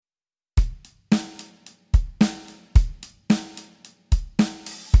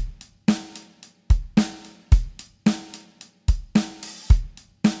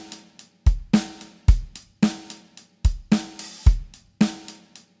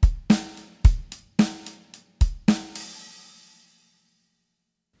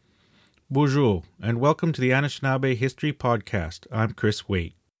Bonjour, and welcome to the Anishinaabe History Podcast. I'm Chris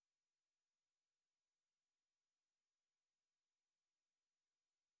Waite.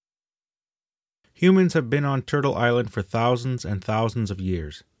 Humans have been on Turtle Island for thousands and thousands of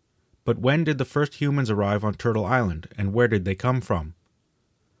years. But when did the first humans arrive on Turtle Island, and where did they come from?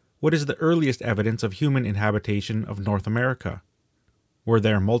 What is the earliest evidence of human inhabitation of North America? Were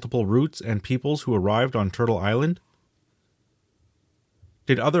there multiple routes and peoples who arrived on Turtle Island?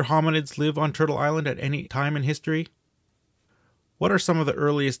 Did other hominids live on Turtle Island at any time in history? What are some of the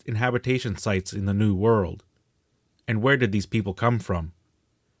earliest inhabitation sites in the New World? And where did these people come from?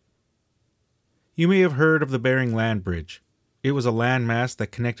 You may have heard of the Bering Land Bridge. It was a landmass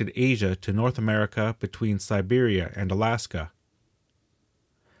that connected Asia to North America between Siberia and Alaska.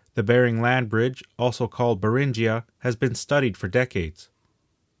 The Bering Land Bridge, also called Beringia, has been studied for decades.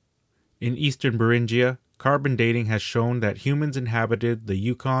 In eastern Beringia, carbon dating has shown that humans inhabited the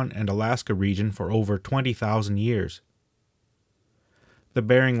Yukon and Alaska region for over 20,000 years. The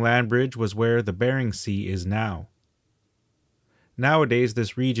Bering Land Bridge was where the Bering Sea is now. Nowadays,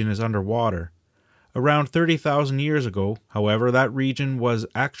 this region is underwater. Around 30,000 years ago, however, that region was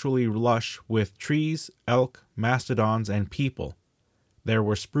actually lush with trees, elk, mastodons, and people. There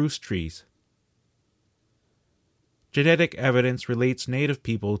were spruce trees. Genetic evidence relates native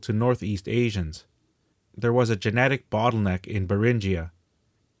people to Northeast Asians. There was a genetic bottleneck in Beringia.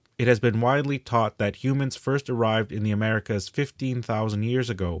 It has been widely taught that humans first arrived in the Americas 15,000 years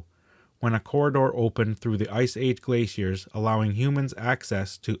ago, when a corridor opened through the Ice Age glaciers, allowing humans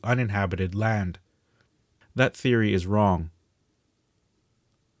access to uninhabited land. That theory is wrong.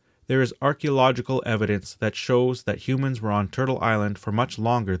 There is archaeological evidence that shows that humans were on Turtle Island for much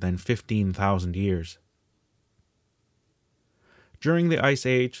longer than 15,000 years. During the Ice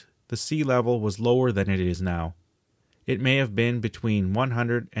Age, the sea level was lower than it is now. It may have been between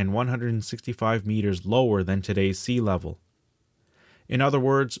 100 and 165 meters lower than today's sea level. In other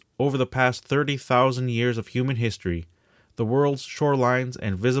words, over the past 30,000 years of human history, the world's shorelines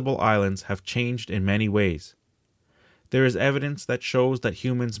and visible islands have changed in many ways. There is evidence that shows that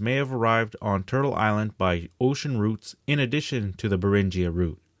humans may have arrived on Turtle Island by ocean routes in addition to the Beringia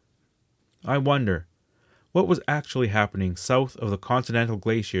route. I wonder, what was actually happening south of the continental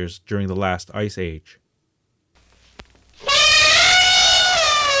glaciers during the last ice age?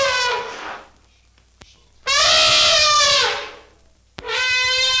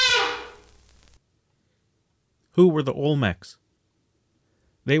 Who were the Olmecs?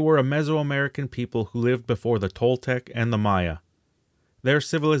 They were a Mesoamerican people who lived before the Toltec and the Maya. Their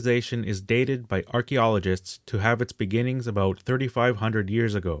civilization is dated by archaeologists to have its beginnings about 3,500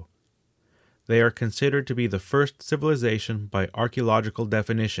 years ago. They are considered to be the first civilization by archaeological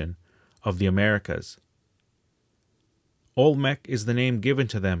definition of the Americas. Olmec is the name given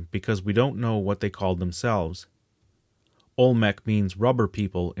to them because we don't know what they called themselves. Olmec means rubber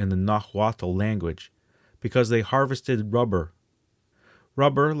people in the Nahuatl language, because they harvested rubber.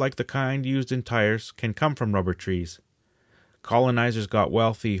 Rubber, like the kind used in tires, can come from rubber trees. Colonizers got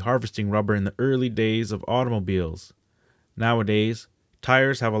wealthy harvesting rubber in the early days of automobiles. Nowadays,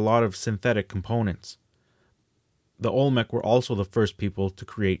 tires have a lot of synthetic components. The Olmec were also the first people to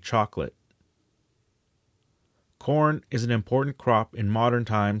create chocolate. Corn is an important crop in modern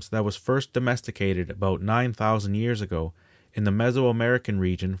times that was first domesticated about 9,000 years ago in the Mesoamerican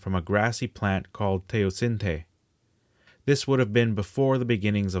region from a grassy plant called teosinte. This would have been before the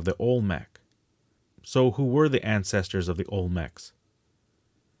beginnings of the Olmec. So who were the ancestors of the Olmecs?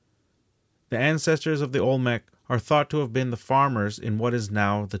 The ancestors of the Olmec are thought to have been the farmers in what is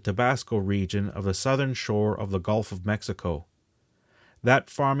now the Tabasco region of the southern shore of the Gulf of Mexico. That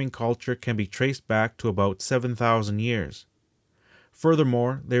farming culture can be traced back to about 7,000 years.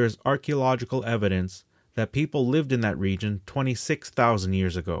 Furthermore, there is archaeological evidence that people lived in that region 26,000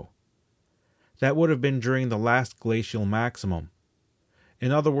 years ago. That would have been during the last glacial maximum.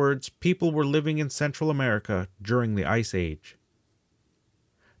 In other words, people were living in Central America during the Ice Age.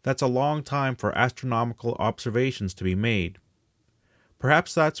 That's a long time for astronomical observations to be made.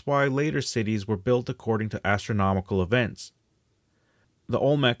 Perhaps that's why later cities were built according to astronomical events. The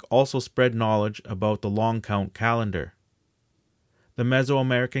Olmec also spread knowledge about the long count calendar. The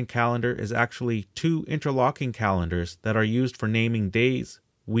Mesoamerican calendar is actually two interlocking calendars that are used for naming days,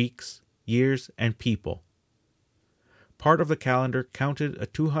 weeks, years, and people. Part of the calendar counted a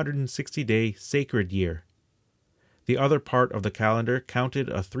 260-day sacred year. The other part of the calendar counted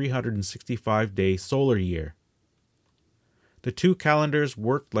a 365-day solar year. The two calendars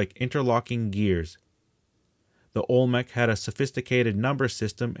worked like interlocking gears. The Olmec had a sophisticated number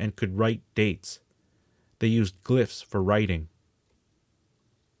system and could write dates. They used glyphs for writing.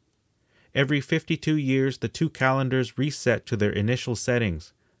 Every 52 years, the two calendars reset to their initial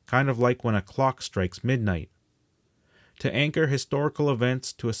settings, kind of like when a clock strikes midnight. To anchor historical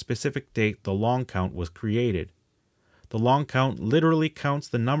events to a specific date, the long count was created. The long count literally counts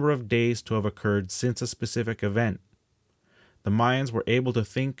the number of days to have occurred since a specific event. The Mayans were able to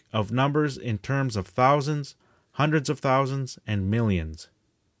think of numbers in terms of thousands, hundreds of thousands, and millions.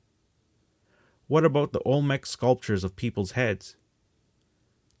 What about the Olmec sculptures of people's heads?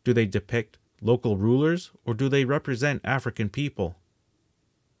 Do they depict local rulers, or do they represent African people?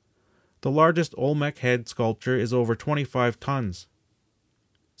 The largest Olmec head sculpture is over 25 tons.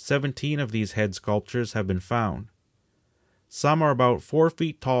 17 of these head sculptures have been found. Some are about 4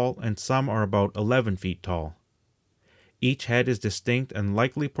 feet tall and some are about 11 feet tall. Each head is distinct and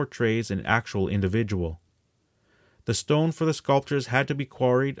likely portrays an actual individual. The stone for the sculptures had to be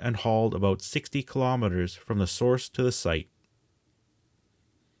quarried and hauled about 60 kilometers from the source to the site.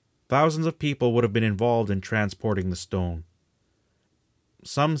 Thousands of people would have been involved in transporting the stone.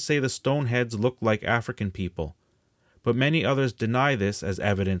 Some say the stone heads look like African people, but many others deny this as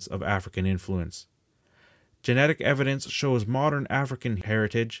evidence of African influence. Genetic evidence shows modern African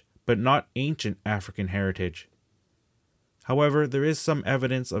heritage, but not ancient African heritage. However, there is some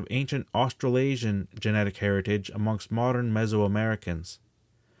evidence of ancient Australasian genetic heritage amongst modern Mesoamericans.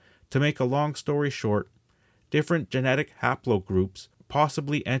 To make a long story short, different genetic haplogroups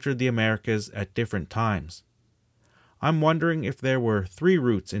possibly entered the Americas at different times. I'm wondering if there were 3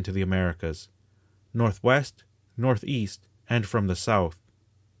 routes into the Americas: northwest, northeast, and from the south.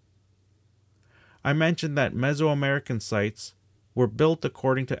 I mentioned that Mesoamerican sites were built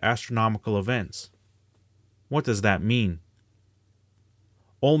according to astronomical events. What does that mean?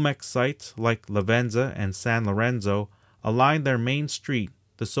 Olmec sites like Lavenza and San Lorenzo aligned their main street,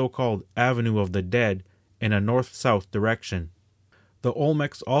 the so-called Avenue of the Dead, in a north-south direction. The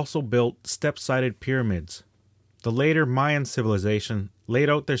Olmecs also built step-sided pyramids. The later Mayan civilization laid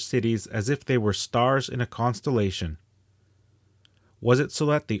out their cities as if they were stars in a constellation. Was it so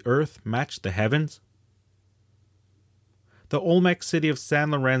that the earth matched the heavens? The Olmec city of San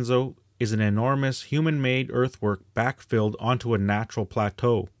Lorenzo is an enormous human-made earthwork backfilled onto a natural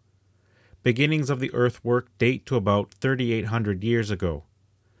plateau. Beginnings of the earthwork date to about 3,800 years ago.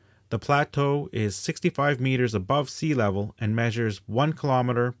 The plateau is 65 meters above sea level and measures 1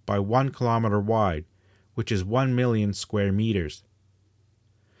 kilometer by 1 kilometer wide, which is 1 million square meters.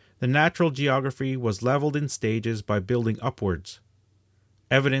 The natural geography was leveled in stages by building upwards.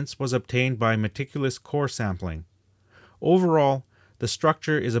 Evidence was obtained by meticulous core sampling. Overall, the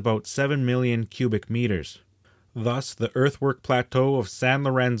structure is about 7 million cubic meters. Thus, the earthwork plateau of San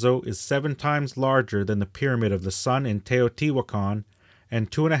Lorenzo is 7 times larger than the Pyramid of the Sun in Teotihuacan and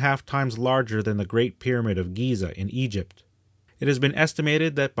 2.5 times larger than the Great Pyramid of Giza in Egypt. It has been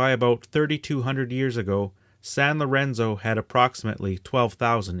estimated that by about 3,200 years ago, San Lorenzo had approximately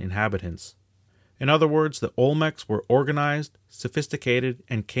 12,000 inhabitants. In other words, the Olmecs were organized, sophisticated,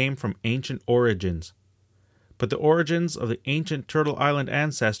 and came from ancient origins. But the origins of the ancient Turtle Island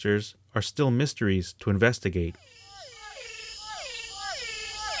ancestors are still mysteries to investigate.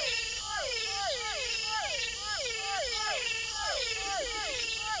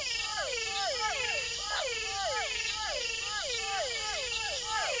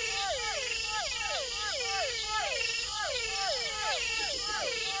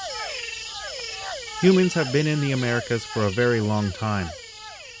 Humans have been in the Americas for a very long time.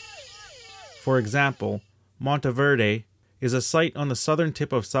 For example, Monteverde is a site on the southern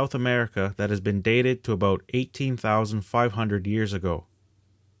tip of South America that has been dated to about 18,500 years ago.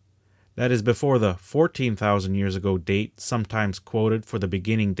 That is before the 14,000 years ago date sometimes quoted for the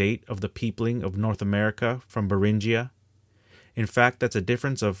beginning date of the peopling of North America from Beringia. In fact, that's a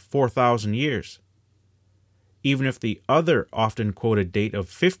difference of 4,000 years. Even if the other often quoted date of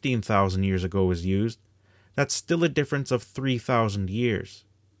 15,000 years ago is used, that's still a difference of 3,000 years.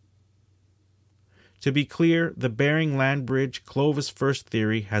 To be clear, the Bering Land Bridge Clovis First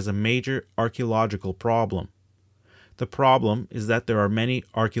theory has a major archaeological problem. The problem is that there are many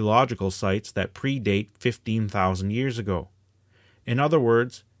archaeological sites that predate 15,000 years ago. In other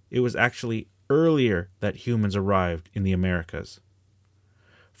words, it was actually earlier that humans arrived in the Americas.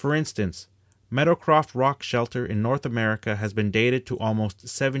 For instance, Meadowcroft Rock Shelter in North America has been dated to almost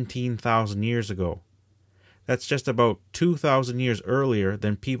 17,000 years ago. That's just about 2,000 years earlier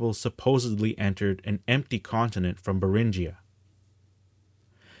than people supposedly entered an empty continent from Beringia.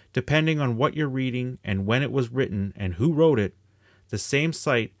 Depending on what you're reading and when it was written and who wrote it, the same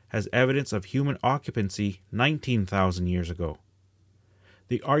site has evidence of human occupancy 19,000 years ago.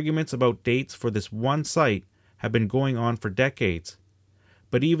 The arguments about dates for this one site have been going on for decades,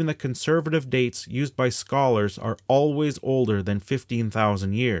 but even the conservative dates used by scholars are always older than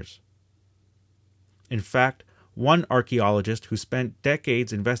 15,000 years. In fact, one archaeologist who spent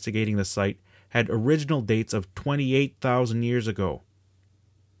decades investigating the site had original dates of 28,000 years ago.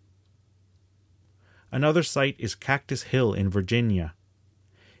 Another site is Cactus Hill in Virginia.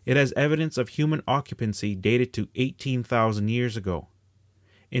 It has evidence of human occupancy dated to 18,000 years ago.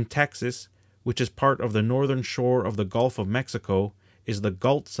 In Texas, which is part of the northern shore of the Gulf of Mexico, is the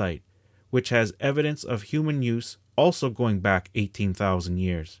Gault site, which has evidence of human use also going back 18,000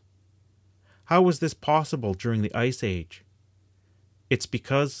 years. How was this possible during the Ice Age? It's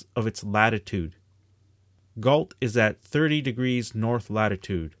because of its latitude. Gault is at 30 degrees north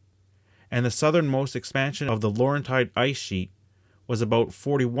latitude, and the southernmost expansion of the Laurentide ice sheet was about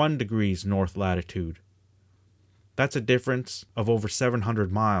 41 degrees north latitude. That's a difference of over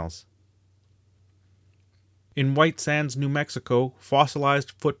 700 miles. In White Sands, New Mexico,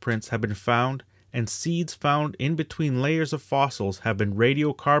 fossilized footprints have been found, and seeds found in between layers of fossils have been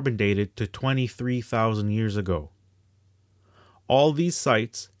radiocarbon dated to 23,000 years ago. All these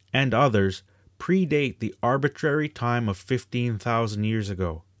sites, and others, predate the arbitrary time of 15,000 years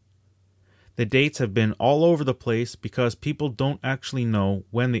ago. The dates have been all over the place because people don't actually know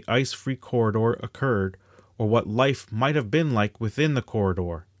when the ice-free corridor occurred or what life might have been like within the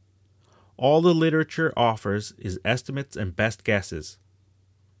corridor. All the literature offers is estimates and best guesses.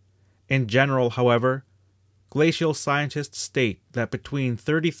 In general, however, glacial scientists state that between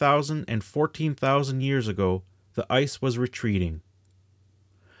 30,000 and 14,000 years ago, the ice was retreating.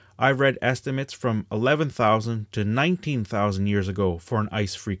 I've read estimates from 11,000 to 19,000 years ago for an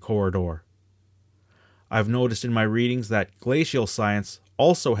ice-free corridor. I've noticed in my readings that glacial science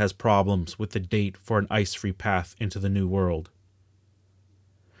also has problems with the date for an ice-free path into the New World.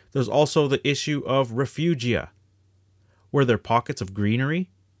 There's also the issue of refugia. Were there pockets of greenery?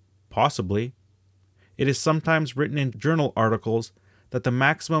 Possibly. It is sometimes written in journal articles that the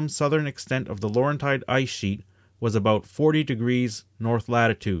maximum southern extent of the Laurentide ice sheet was about 40 degrees north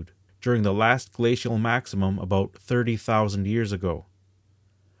latitude during the last glacial maximum about 30,000 years ago.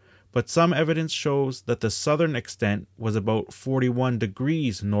 But some evidence shows that the southern extent was about 41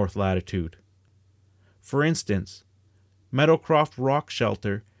 degrees north latitude. For instance, Meadowcroft Rock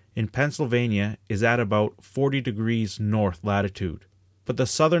Shelter in Pennsylvania is at about 40 degrees north latitude, but the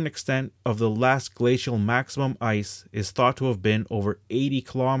southern extent of the last glacial maximum ice is thought to have been over 80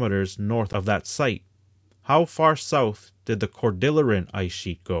 kilometers north of that site. How far south did the Cordilleran ice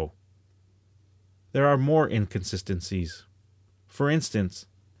sheet go? There are more inconsistencies. For instance,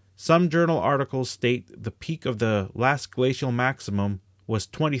 some journal articles state the peak of the last glacial maximum was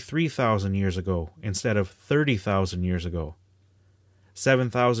 23,000 years ago instead of 30,000 years ago.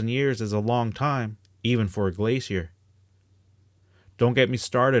 7,000 years is a long time, even for a glacier. Don't get me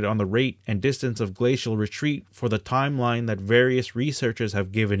started on the rate and distance of glacial retreat for the timeline that various researchers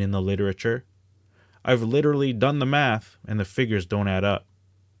have given in the literature. I've literally done the math, and the figures don't add up.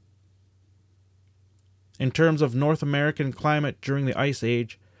 In terms of North American climate during the Ice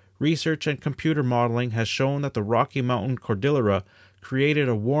Age, research and computer modeling has shown that the Rocky Mountain Cordillera created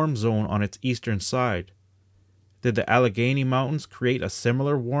a warm zone on its eastern side. Did the Allegheny Mountains create a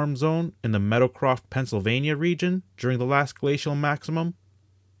similar warm zone in the Meadowcroft, Pennsylvania region during the last glacial maximum?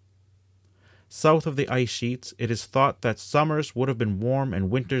 South of the ice sheets, it is thought that summers would have been warm and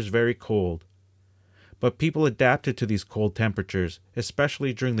winters very cold. But people adapted to these cold temperatures,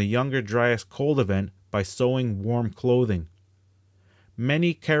 especially during the Younger Dryas cold event, by sewing warm clothing.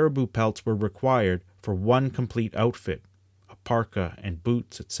 Many caribou pelts were required for one complete outfit, a parka and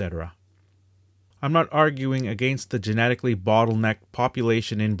boots, etc. I'm not arguing against the genetically bottlenecked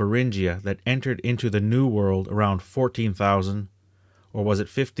population in Beringia that entered into the New World around 14,000, or was it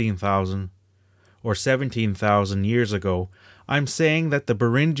 15,000, or 17,000 years ago. I'm saying that the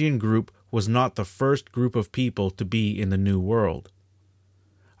Beringian group was not the first group of people to be in the New World.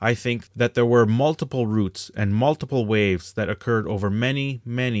 I think that there were multiple routes and multiple waves that occurred over many,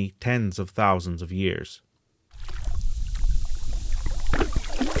 many tens of thousands of years.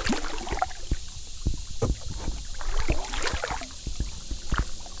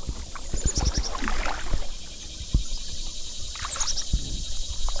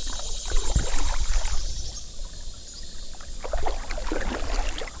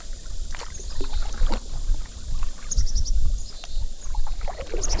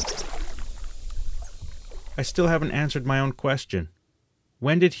 I still haven't answered my own question.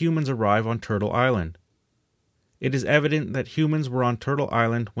 When did humans arrive on Turtle Island? It is evident that humans were on Turtle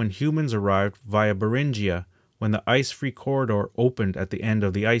Island when humans arrived via Beringia when the ice-free corridor opened at the end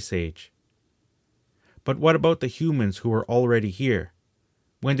of the Ice Age. But what about the humans who were already here?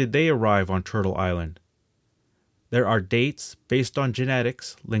 When did they arrive on Turtle Island? There are dates based on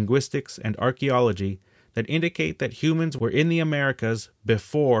genetics, linguistics, and archaeology that indicate that humans were in the Americas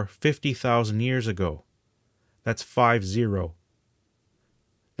before 50,000 years ago. That's 50.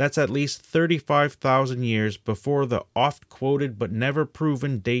 That's at least 35,000 years before the oft-quoted but never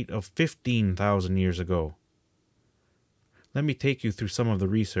proven date of 15,000 years ago. Let me take you through some of the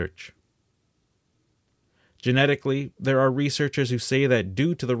research. Genetically, there are researchers who say that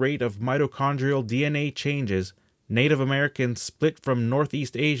due to the rate of mitochondrial DNA changes, Native Americans split from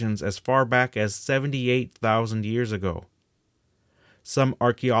Northeast Asians as far back as 78,000 years ago. Some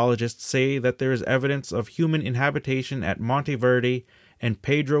archaeologists say that there is evidence of human inhabitation at Monteverde and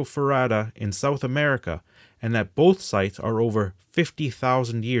Pedro Ferrada in South America, and that both sites are over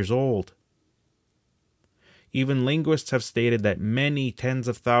 50,000 years old. Even linguists have stated that many tens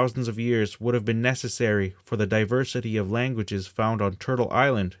of thousands of years would have been necessary for the diversity of languages found on Turtle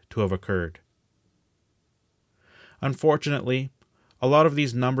Island to have occurred. Unfortunately, a lot of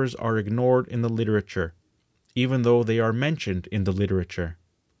these numbers are ignored in the literature, even though they are mentioned in the literature.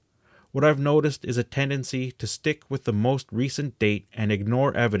 What I've noticed is a tendency to stick with the most recent date and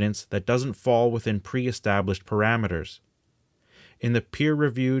ignore evidence that doesn't fall within pre-established parameters. In the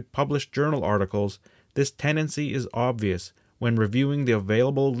peer-reviewed published journal articles, this tendency is obvious when reviewing the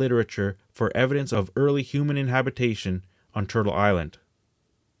available literature for evidence of early human inhabitation on Turtle Island.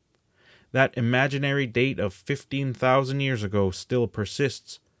 That imaginary date of 15,000 years ago still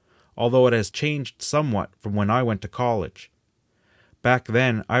persists, although it has changed somewhat from when I went to college. Back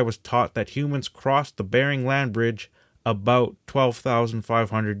then, I was taught that humans crossed the Bering Land Bridge about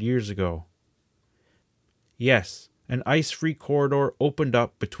 12,500 years ago. Yes, an ice-free corridor opened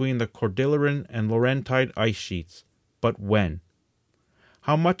up between the Cordilleran and Laurentide ice sheets. But when?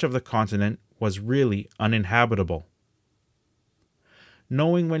 How much of the continent was really uninhabitable?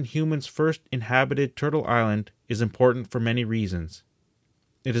 Knowing when humans first inhabited Turtle Island is important for many reasons.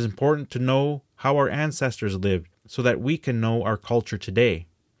 It is important to know how our ancestors lived so that we can know our culture today.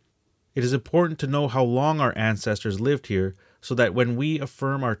 It is important to know how long our ancestors lived here so that when we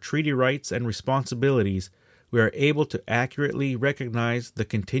affirm our treaty rights and responsibilities, we are able to accurately recognize the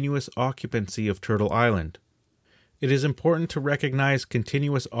continuous occupancy of Turtle Island. It is important to recognize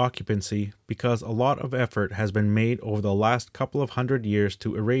continuous occupancy because a lot of effort has been made over the last couple of hundred years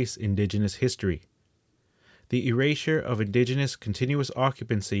to erase Indigenous history. The erasure of Indigenous continuous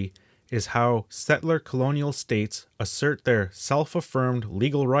occupancy is how settler colonial states assert their self-affirmed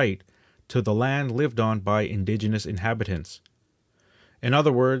legal right to the land lived on by Indigenous inhabitants. In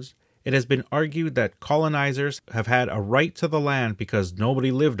other words, it has been argued that colonizers have had a right to the land because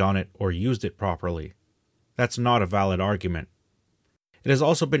nobody lived on it or used it properly. That's not a valid argument. It has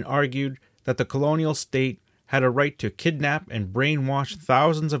also been argued that the colonial state had a right to kidnap and brainwash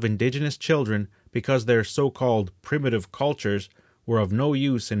thousands of Indigenous children because their so-called primitive cultures were of no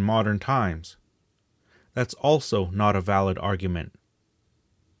use in modern times. That's also not a valid argument.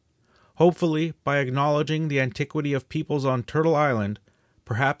 Hopefully, by acknowledging the antiquity of peoples on Turtle Island,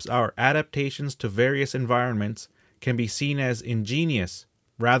 perhaps our adaptations to various environments can be seen as ingenious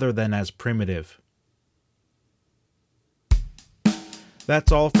rather than as primitive.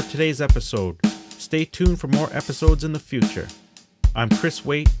 That's all for today's episode. Stay tuned for more episodes in the future. I'm Chris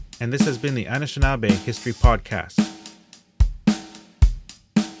Waite, and this has been the Anishinaabe History Podcast.